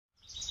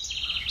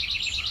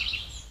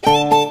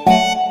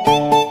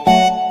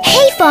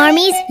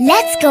Marys,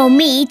 let's go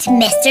meet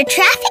Mr.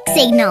 Traffic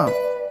Signal.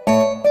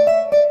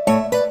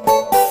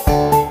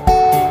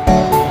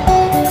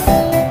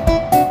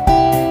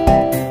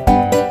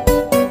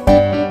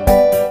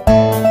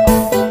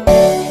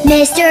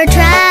 Mr.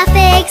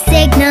 Traffic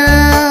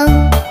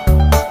Signal,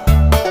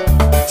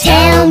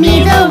 tell me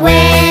the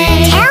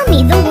way. Tell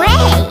me the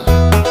way.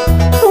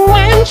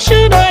 When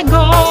should I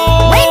go?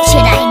 When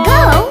should I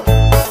go?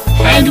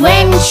 And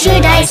when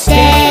should I stay?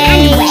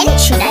 And when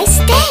should I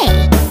stay?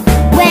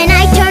 When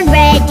I turn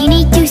red, you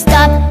need to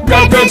stop.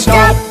 Red, red,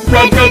 stop.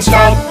 Red, red,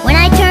 stop. When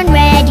I turn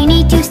red, you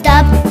need to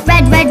stop.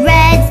 Red, red,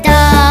 red,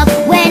 stop.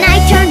 When I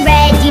turn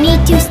red, you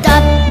need to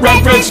stop.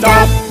 Red, red,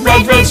 stop.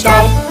 Red, red,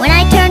 stop. When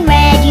I turn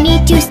red, you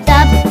need to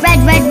stop. Red,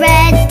 red,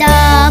 red,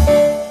 stop.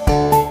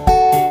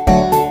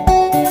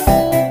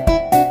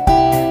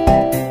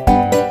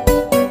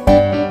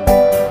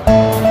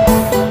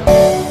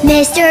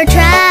 Mr.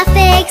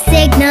 Traffic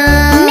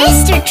Signal.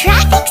 Mr.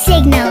 Traffic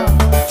Signal,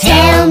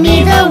 Tell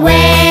me the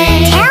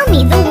way. tell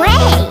me the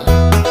way.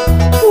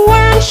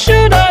 When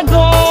should I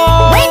go?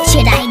 When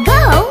should I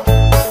go?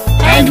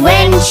 And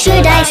when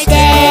should I stay?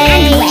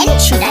 And when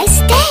should I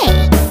stay?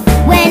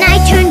 When I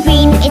turn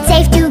green, it's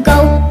safe to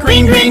go.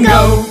 Green, green,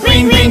 go.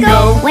 Green, green,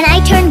 go. When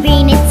I turn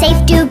green, it's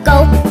safe to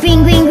go.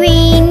 Green, green, green.